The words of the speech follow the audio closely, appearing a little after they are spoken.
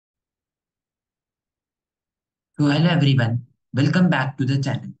So hello everyone, welcome back to the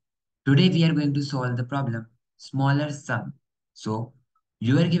channel. Today we are going to solve the problem smaller sum. So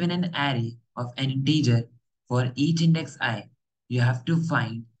you are given an array of an integer. For each index I, you have to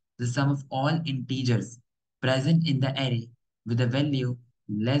find the sum of all integers present in the array with a value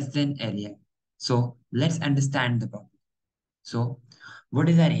less than array. So let's understand the problem. So, what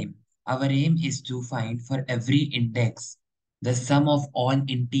is our aim? Our aim is to find for every index the sum of all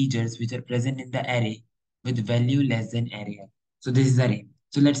integers which are present in the array with value less than array. So, this is our aim.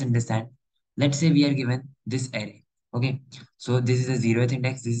 So, let's understand. Let's say we are given this array. Okay. So, this is a 0th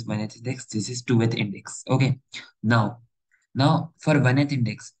index, this is 1th index, this is 2th index. Okay. Now, for 1th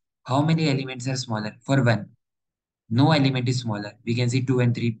index, how many elements are smaller? For 1, no element is smaller. We can see 2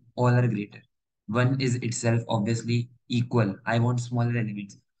 and 3 all are greater. 1 is itself obviously equal. I want smaller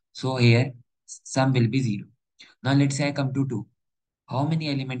elements. So here sum will be 0. Now let's say I come to 2. How many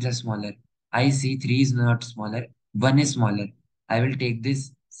elements are smaller? I see 3 is not smaller. 1 is smaller. I will take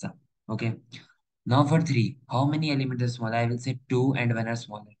this sum. Okay. Now for 3, how many elements are smaller? I will say 2 and 1 are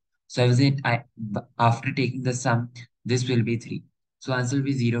smaller. So I will say after taking the sum, this will be 3. So answer will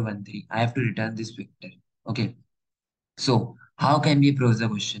be 0, 1, 3. I have to return this vector. Okay. So, how can we approach the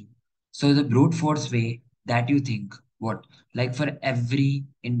question? So, the brute force way that you think, what? Like for every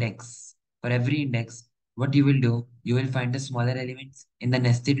index, what you will do, you will find the smaller elements in the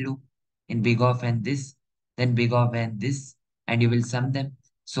nested loop, in big of and this, then big of and this, and you will sum them.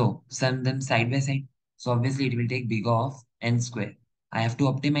 So, sum them side by side. So, obviously, it will take big of n square. I have to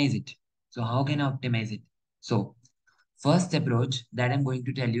optimize it. So, how can I optimize it? So, first approach that I'm going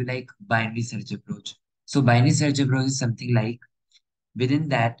to tell you like binary search approach. So binary search approach is something like within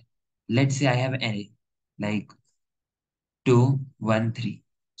that, let's say I have an array like 2, 1, 3.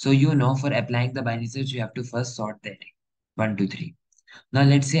 So you know for applying the binary search, you have to first sort the array 1, 2, 3. Now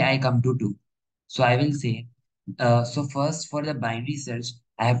let's say I come to 2. So I will say, so first for the binary search,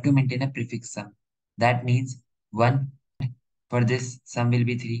 I have to maintain a prefix sum. That means 1 and for this sum will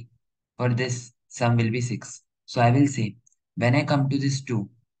be 3. For this sum will be 6. So I will say when I come to this 2,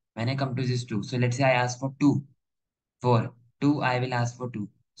 when I come to this 2, so let's say I ask for 2. For 2, I will ask for 2.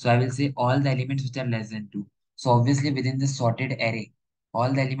 So I will say all the elements which are less than 2. So obviously within the sorted array,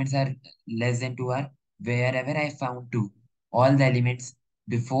 all the elements are less than 2 are wherever I found 2. All the elements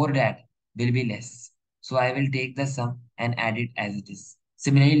before that will be less. So I will take the sum and add it as it is.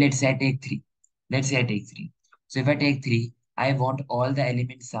 Similarly, let's say I take 3. Let's say I take 3. So if I take 3, I want all the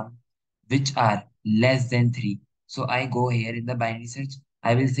element sum which are less than 3. So I go here in the binary search.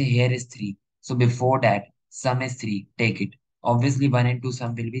 I will say here is 3. So before that, sum is 3. Take it. Obviously, 1 and 2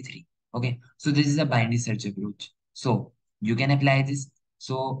 sum will be 3. Okay. So this is a binary search approach. So you can apply this.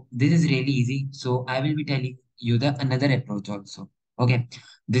 So this is really easy. So I will be telling you the another approach also. Okay.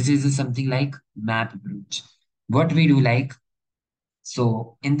 This is something like map approach. What we do like,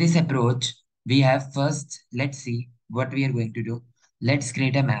 so in this approach, we have first, let's see what we are going to do. Let's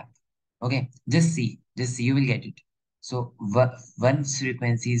create a map. Okay, just see, you will get it. So one's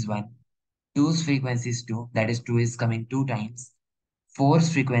frequency is 1, two's frequency is 2, that is 2 is coming 2 times,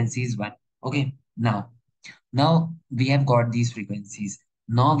 four's frequency is 1. Okay, now we have got these frequencies.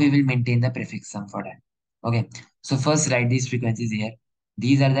 Now we will maintain the prefix sum for that. Okay, so first write these frequencies here.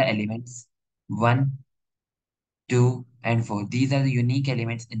 These are the elements 1, 2, and 4. These are the unique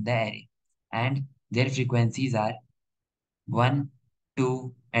elements in the array, and their frequencies are 1,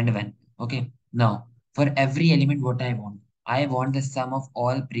 2, and 1. Okay. Now, for every element, what I want? I want the sum of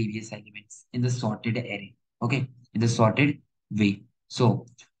all previous elements in the sorted array. Okay. In the sorted way. So,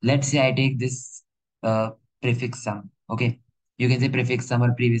 let's say I take this prefix sum. Okay. You can say prefix sum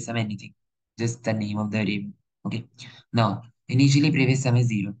or previous sum, anything. Just the name of the array. Okay. Now, initially previous sum is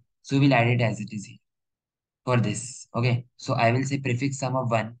 0. So, we'll add it as it is here for this. Okay. So I will say prefix sum of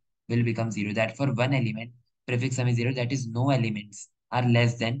 1 will become 0. That for one element, prefix sum is 0. That is no elements are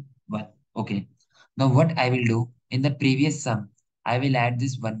less than 1. Okay. Now what I will do in the previous sum, I will add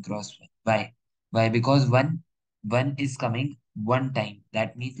this 1 cross 1. Why? Why? Because 1 is coming one time.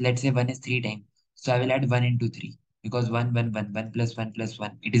 That means let's say 1 is 3 times. So I will add 1 into 3 because 1 plus 1 plus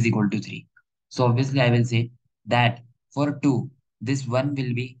 1, it is equal to 3. So obviously I will say that for 2, this 1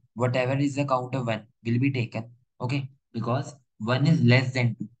 will be whatever is the count of 1 will be taken. Okay, because 1 is less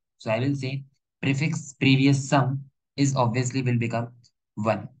than 2. So I will say prefix previous sum is obviously will become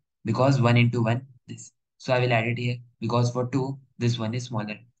 1 because 1 into 1 this. So I will add it here because for 2 this one is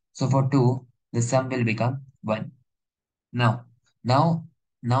smaller. So for 2 the sum will become 1. Now, now,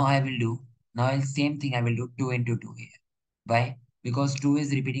 now I will do, now I'll same thing I will do 2 into 2 here. Why? Because 2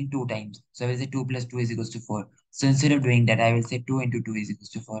 is repeating 2 times. So I will say 2 plus 2 is equals to 4. So instead of doing that, I will say 2 into 2 is equals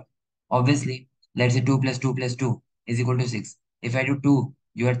to 4. Obviously, Let's say 2 plus 2 plus 2 is equal to 6. If I do 2,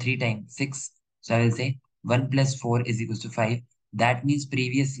 you are 3 times 6. So I will say 1 plus 4 is equal to 5. That means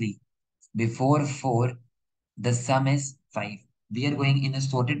previously, before 4, the sum is 5. We are going in a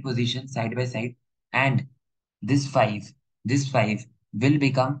sorted position side by side, and this 5, this 5 will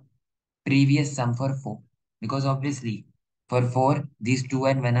become previous sum for 4, because obviously for 4 these 2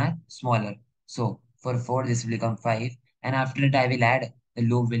 and 1 are smaller. So for 4 this will become 5, and after that I will add, the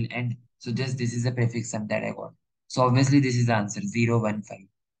loop will end. So just this is the prefix sum that I got. So obviously this is the answer, 0, 1, 5.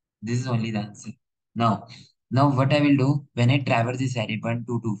 This is only the answer. Now, now what I will do when I traverse this array 1,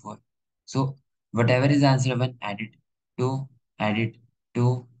 2, 2, 4. So whatever is the answer 1, add it. 2, add it.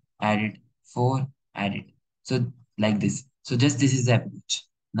 2, add it. 4, add it. So like this. So just this is the approach.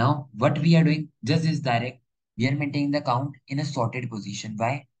 Now what we are doing just is direct. We are maintaining the count in a sorted position.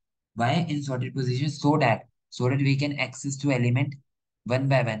 Why? Why in sorted position? So that we can access to element one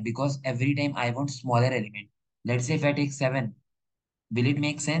by one. Because every time I want smaller element. Let's say if I take 7. Will it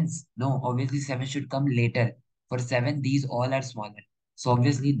make sense? No, obviously 7 should come later. For 7, these all are smaller. So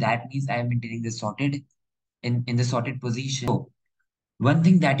obviously that means I am maintaining the sorted in the sorted position. So one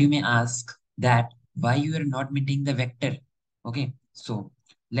thing that you may ask, that why you are not maintaining the vector. Okay, so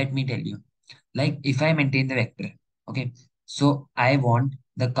let me tell you. Like if I maintain the vector, okay, so I want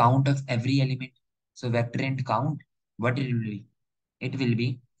the count of every element. So vector and count, what it will be? It will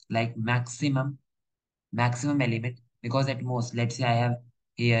be like maximum element, because at most let's say I have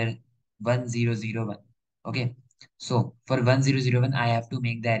here 1001. Okay, so for 1001 I have to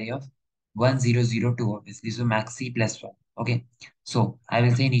make the array of 1002, obviously, so max c plus 1. Okay, so I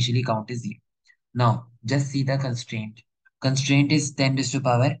will say initially count is 0. Now just see the constraint is 10 raised to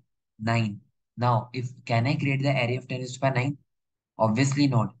power 9. Now if can I create the array of 10 raised to power 9? Obviously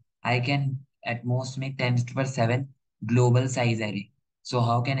not. I can at most make 10 to the power 7 global size array. So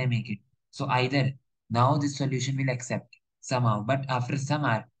how can I make it? So either now this solution will accept somehow, but after some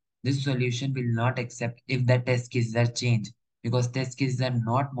hour, this solution will not accept if the test cases are changed, because test cases are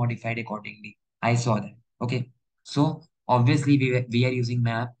not modified accordingly. I saw that. Okay. So obviously we are using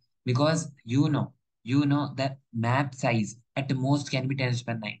map, because you know that map size at most can be 10 to the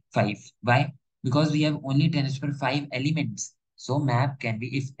power 9, 5. Why? Because we have only 10 to the power 5 elements. So map can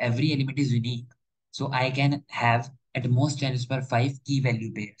be, if every element is unique, so I can have at most 10 to the power 5 key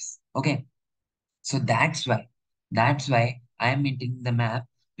value pairs. Okay. So that's why I am maintaining the map,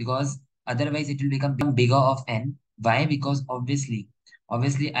 because otherwise it will become bigger of n. Why? Because obviously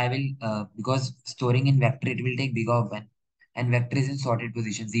I will, because storing in vector, it will take bigger of 1, and vector is in sorted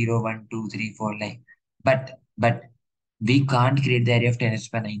position 0, 1, 2, 3, 4, like. But we can't create the area of 10 to the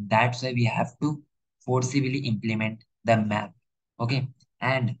power 9. That's why we have to forcibly implement the map. Okay.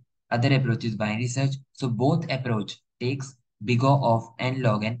 And other approach is binary search. So both approach takes bigger of n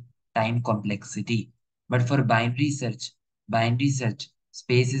log n time complexity. But for binary search,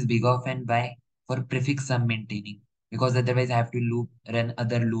 space is big of n by for prefix sum maintaining. Because otherwise I have to run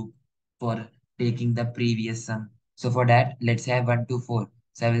other loop for taking the previous sum. So for that, let's say I have 1 to 4.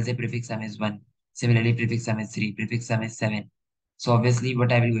 So I will say prefix sum is 1. Similarly, prefix sum is 3, prefix sum is 7. So obviously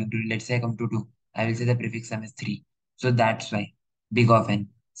what I will going to do, let's say I come to 2. I will say the prefix sum is 3. So that's why big of n.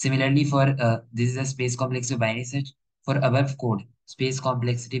 Similarly, for this is a space complexity of binary search. For above code, space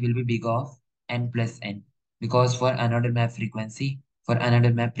complexity will be big of n plus n, because for another map frequency, for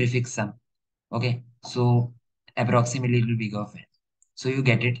another map prefix sum. Okay, so approximately it will be big of n. So you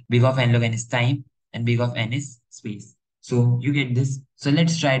get it. Big of n log n is time, and big of n is space. So you get this. So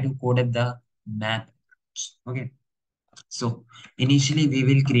let's try to code up the map. Okay. So initially we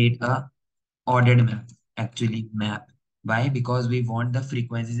will create a ordered map. Actually map. Why? Because we want the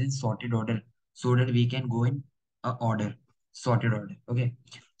frequencies in sorted order, so that we can go in a order, sorted order. Okay.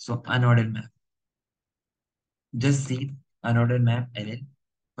 So unordered map. Just see unordered map LL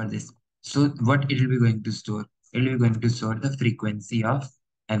for this. So what it will be going to store? It will be going to store the frequency of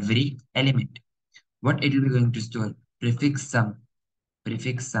every element. What it will be going to store? Prefix sum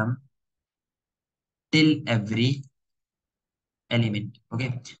till every element.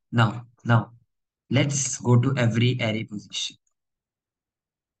 Okay. Now let's go to every array position.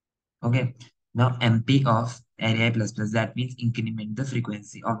 Okay. Now MP of array plus plus, that means increment the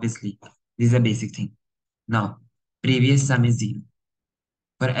frequency. Obviously, this is a basic thing. Now previous sum is 0.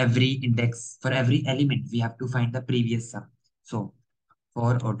 For every index, for every element, we have to find the previous sum. So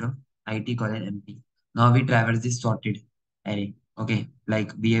for auto IT colon MP. Now we traverse this sorted array. Okay,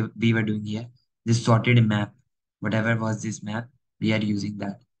 like we were doing here. This sorted map, whatever was this map, we are using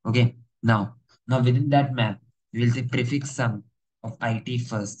that. Okay. Now within that map, we will say prefix sum of IT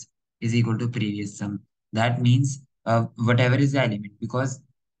first is equal to previous sum. That means whatever is the element, because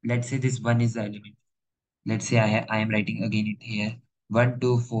let's say this 1 is the element. Let's say I am writing again it here. 1,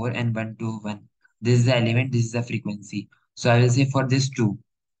 2, 4 and 1, 2, 1. This is the element, this is the frequency. So I will say for this 2,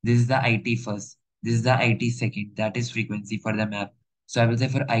 this is the IT first. This is the IT second. That is frequency for the map. So I will say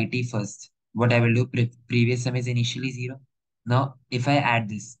for IT first. What I will do, previous sum is initially 0. Now if I add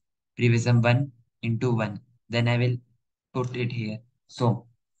this, previous sum 1 into 1, then I will put it here. So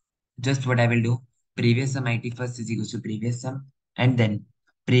just what I will do, previous sum IT first is equals to previous sum, and then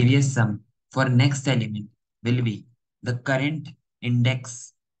previous sum for next element will be the current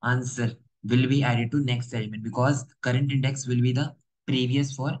index answer will be added to next element because current index will be the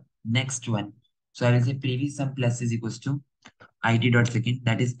previous for next one. So I will say previous sum plus is equals to IT dot second,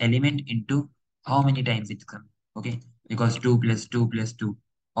 that is element into how many times it comes. Okay, because 2 plus 2 plus 2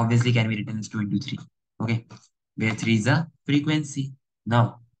 obviously can be written as 2 into 3. Okay, where 3 is the frequency.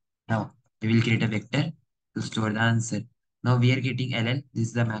 Now we will create a vector to store the answer. Now we are getting LL. This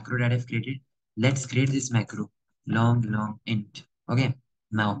is the macro that I've created. Let's create this macro. Long int. Okay.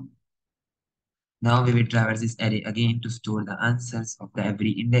 Now we will traverse this array again to store the answers of the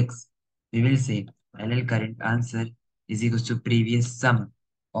every index. We will say LL current answer is equals to previous sum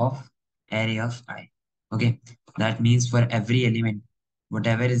of array of I. Okay. That means for every element,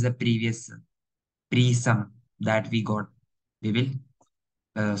 whatever is the previous pre-sum that we got, we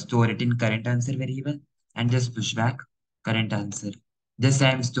will store it in current answer variable and just push back current answer. Just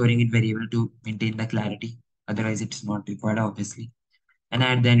I am storing it variable to maintain the clarity. Otherwise, it's not required, obviously. And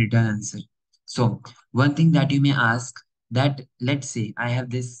add then return answer. So one thing that you may ask that let's say I have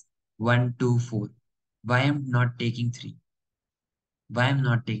this 1, 2, 4. Why I'm not taking 3? Why I'm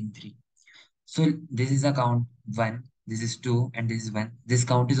not taking 3? So this is a count 1, this is 2, and this is 1. This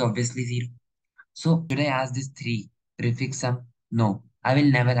count is obviously 0. So should I ask this 3 prefix sum? No, I will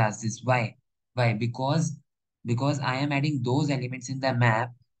never ask this. Why? Why? Because I am adding those elements in the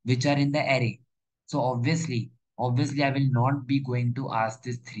map which are in the array. So obviously I will not be going to ask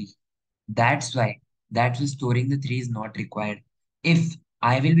this 3. That's why storing the 3 is not required. If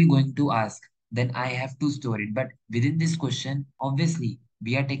I will be going to ask, then I have to store it. But within this question, obviously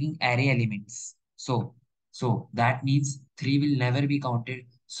we are taking array elements. So that means 3 will never be counted.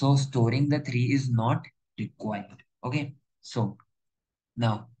 So storing the 3 is not required. Okay. So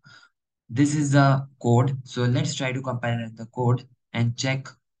now this is the code. So let's try to compile the code and check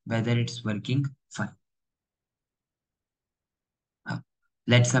whether it's working fine.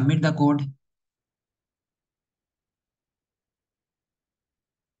 Let's submit the code.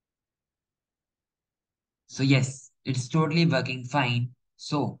 So yes, it's totally working fine.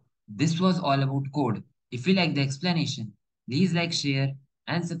 So this was all about code. If you like the explanation, please like, share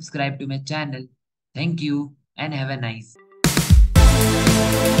and subscribe to my channel. Thank you and have a nice